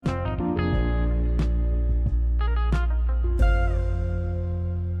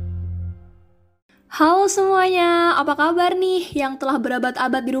Halo semuanya, apa kabar nih yang telah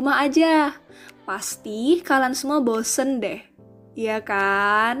berabad-abad di rumah aja? Pasti kalian semua bosen deh, iya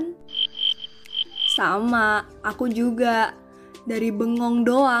kan? Sama, aku juga. Dari bengong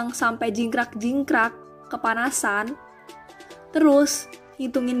doang sampai jingkrak-jingkrak, kepanasan. Terus,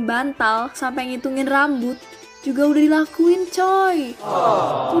 ngitungin bantal sampai ngitungin rambut, juga udah dilakuin coy.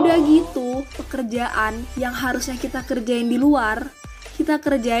 Udah gitu, pekerjaan yang harusnya kita kerjain di luar, kita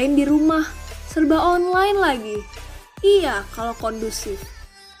kerjain di rumah. Serba online lagi. Iya, kalau kondusif.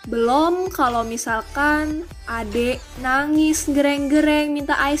 Belum kalau misalkan adek nangis gereng-gereng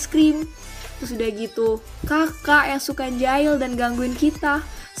minta ice cream. Terus udah gitu, kakak yang suka jahil dan gangguin kita.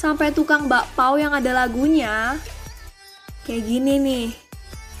 Sampai tukang bakpao yang ada lagunya. Kayak gini nih.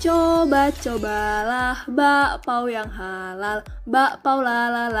 Coba-cobalah bakpao yang halal. Bakpao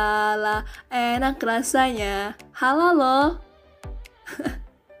lalalala, enak rasanya. Halal loh.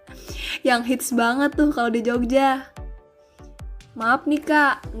 Yang hits banget tuh kalau di Jogja. Maaf nih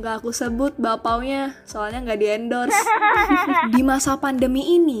kak, nggak aku sebut bakpaonya, soalnya nggak di-endorse. Di masa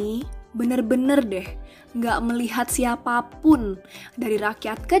pandemi ini, bener-bener deh, nggak melihat siapapun. Dari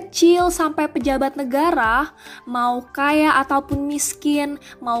rakyat kecil sampai pejabat negara, mau kaya ataupun miskin,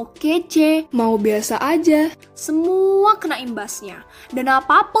 mau kece, mau biasa aja, semua kena imbasnya. Dan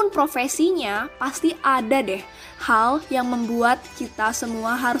apapun profesinya, pasti ada deh hal yang membuat kita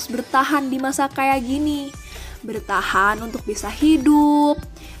semua harus bertahan di masa kayak gini. Bertahan untuk bisa hidup,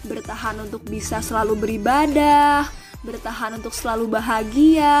 bertahan untuk bisa selalu beribadah, bertahan untuk selalu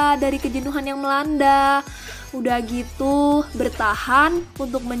bahagia dari kejenuhan yang melanda. Udah gitu, bertahan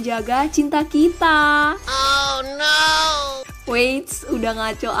untuk menjaga cinta kita. Oh no! Wait, udah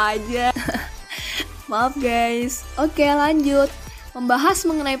ngaco aja. Maaf guys. Oke, lanjut. Membahas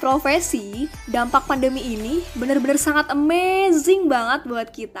mengenai profesi, dampak pandemi ini benar-benar sangat amazing banget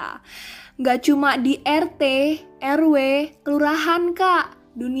buat kita. Nggak cuma di RT, RW, kelurahan kak,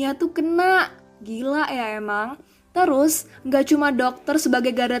 dunia tuh kena. Gila ya emang. Terus, nggak cuma dokter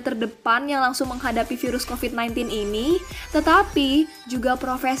sebagai garda terdepan yang langsung menghadapi virus COVID-19 ini, tetapi juga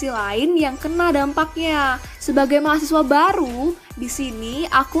profesi lain yang kena dampaknya. Sebagai mahasiswa baru, di sini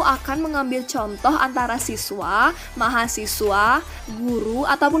aku akan mengambil contoh antara siswa, mahasiswa, guru,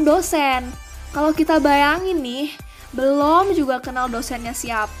 ataupun dosen. Kalau kita bayangin nih, belum juga kenal dosennya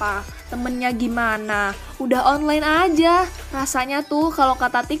siapa, temennya gimana, udah online aja. Rasanya tuh kalau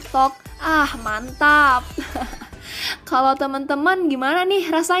kata TikTok, mantap. Kalau teman-teman gimana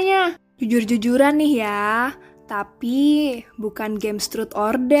nih rasanya? Jujur-jujuran nih ya, tapi bukan games truth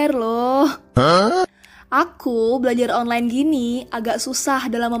order loh. Aku belajar online gini agak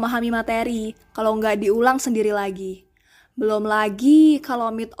susah dalam memahami materi kalau nggak diulang sendiri lagi. Belum lagi kalau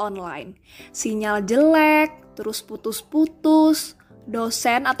meet online, sinyal jelek, terus putus-putus.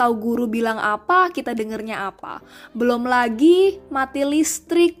 Dosen atau guru bilang apa, kita dengernya apa. Belum lagi mati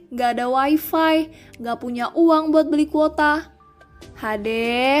listrik, gak ada wifi, gak punya uang buat beli kuota.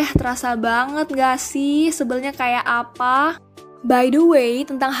 Hadeh, terasa banget gak sih sebelnya kayak apa? By the way,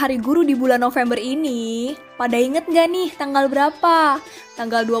 tentang hari guru di bulan November ini, pada inget gak nih tanggal berapa?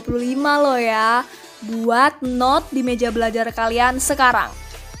 Tanggal 25 loh ya. Buat note di meja belajar kalian sekarang.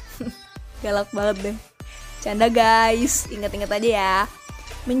 Galak banget deh. Canda guys, ingat-ingat aja ya.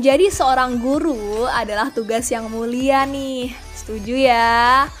 Menjadi seorang guru adalah tugas yang mulia nih. Setuju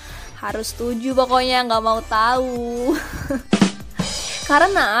ya? Harus setuju pokoknya, gak mau tahu.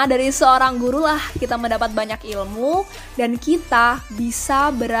 Karena dari seorang guru lah kita mendapat banyak ilmu dan kita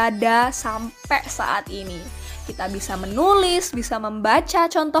bisa berada sampai saat ini. Kita bisa menulis, bisa membaca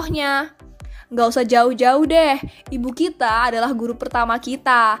contohnya. Nggak usah jauh-jauh deh, ibu kita adalah guru pertama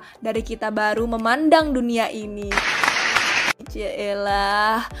kita dari kita baru memandang dunia ini.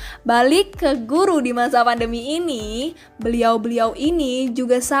 Yaelah, balik ke guru di masa pandemi ini, beliau-beliau ini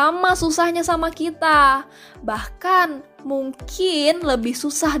juga sama susahnya sama kita. Bahkan mungkin lebih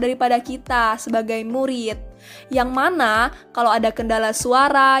susah daripada kita sebagai murid. Yang mana kalau ada kendala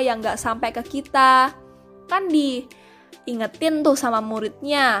suara yang nggak sampai ke kita, kan diingetin tuh sama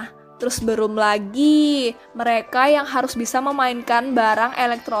muridnya. Terus belum lagi mereka yang harus bisa memainkan barang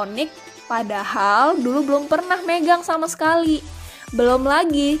elektronik padahal dulu belum pernah megang sama sekali. Belum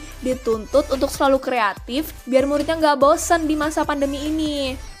lagi dituntut untuk selalu kreatif biar muridnya nggak bosan di masa pandemi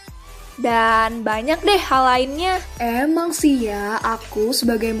ini. Dan banyak deh hal lainnya. Emang sih ya, aku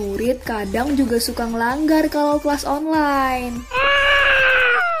sebagai murid kadang juga suka ngelanggar kalau kelas online.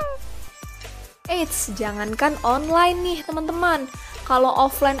 Eits, jangankan online nih teman-teman. Kalau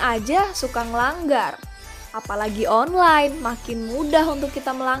offline aja suka ngelanggar. Apalagi online, makin mudah untuk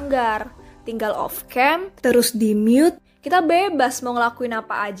kita melanggar. Tinggal off cam, terus di mute, Kita bebas mau ngelakuin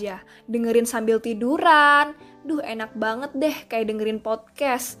apa aja. Dengerin sambil tiduran. Duh, enak banget deh kayak dengerin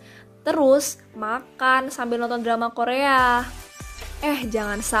podcast. Terus makan sambil nonton drama Korea.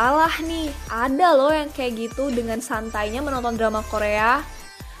 Jangan salah nih, ada loh yang kayak gitu dengan santainya menonton drama Korea.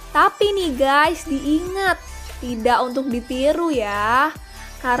 Tapi nih guys, diingat, tidak untuk ditiru ya.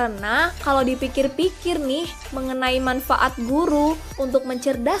 Karena kalau dipikir-pikir nih mengenai manfaat guru untuk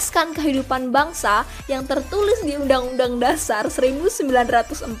mencerdaskan kehidupan bangsa yang tertulis di Undang-Undang Dasar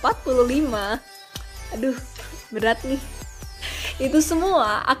 1945. Aduh, berat nih. Itu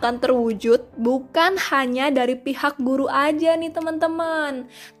semua akan terwujud bukan hanya dari pihak guru aja nih teman-teman.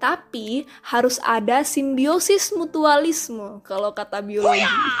 Tapi harus ada simbiosis mutualisme kalau kata biologi.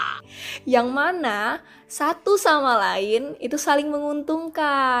 Yang mana satu sama lain itu saling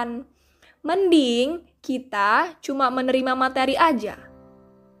menguntungkan. Mending kita cuma menerima materi aja.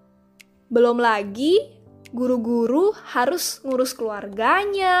 Belum lagi guru-guru harus ngurus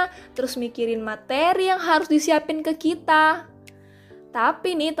keluarganya, terus mikirin materi yang harus disiapin ke kita.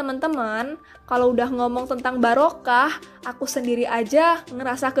 Tapi nih teman-teman, kalau udah ngomong tentang barokah, aku sendiri aja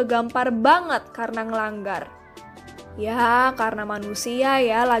ngerasa kegampar banget karena ngelanggar. Ya, karena manusia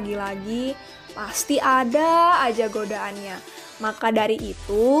ya, lagi-lagi pasti ada aja godaannya. Maka dari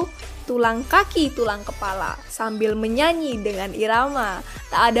itu, tulang kaki, tulang kepala, sambil menyanyi dengan irama.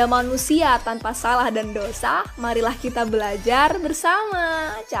 Tak ada manusia tanpa salah dan dosa, marilah kita belajar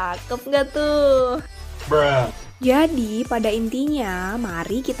bersama. Cakep gak tuh? Bruh. Jadi, pada intinya,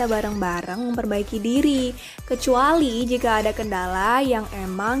 mari kita bareng-bareng memperbaiki diri. Kecuali jika ada kendala yang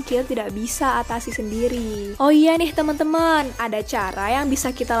emang kita tidak bisa atasi sendiri. Oh iya nih teman-teman, ada cara yang bisa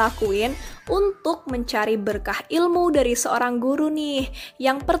kita lakuin untuk mencari berkah ilmu dari seorang guru nih.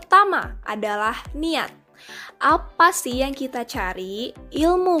 Yang pertama adalah niat. Apa sih yang kita cari?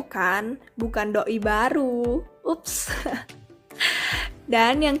 Ilmu kan, bukan doi baru. Ups.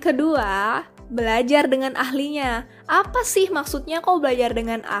 Dan yang kedua, belajar dengan ahlinya. Apa sih maksudnya kok belajar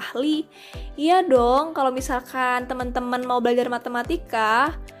dengan ahli? Iya dong, kalau misalkan teman-teman mau belajar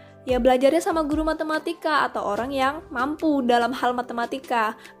matematika, ya belajarnya sama guru matematika atau orang yang mampu dalam hal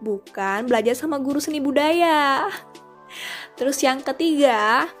matematika, bukan belajar sama guru seni budaya. Terus yang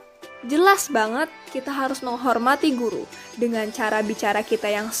ketiga, jelas banget kita harus menghormati guru dengan cara bicara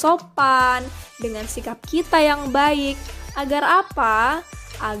kita yang sopan, dengan sikap kita yang baik. Agar apa?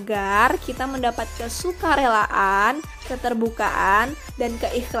 Agar kita mendapat kesukarelaan, keterbukaan, dan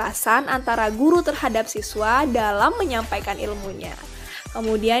keikhlasan antara guru terhadap siswa dalam menyampaikan ilmunya.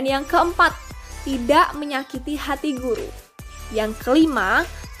 Kemudian yang keempat, tidak menyakiti hati guru. Yang kelima,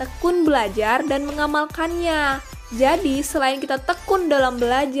 tekun belajar dan mengamalkannya. Jadi selain kita tekun dalam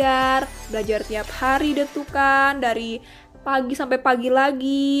belajar tiap hari detukan dari pagi sampai pagi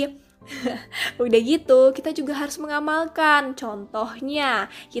lagi. Udah gitu, kita juga harus mengamalkan.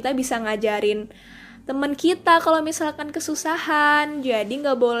 Contohnya, kita bisa ngajarin teman kita kalau misalkan kesusahan. Jadi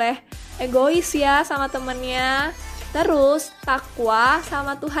nggak boleh egois ya sama temennya. Terus, takwa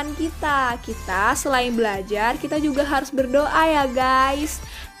sama Tuhan kita. Kita selain belajar, kita juga harus berdoa ya guys.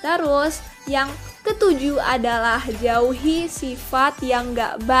 Terus, yang ketujuh adalah jauhi sifat yang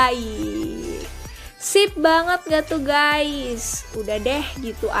nggak baik. Sip banget gak tuh guys? Udah deh,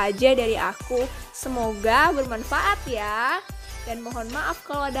 gitu aja dari aku. Semoga bermanfaat ya. Dan mohon maaf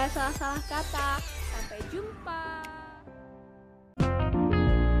kalau ada salah-salah kata. Sampai jumpa.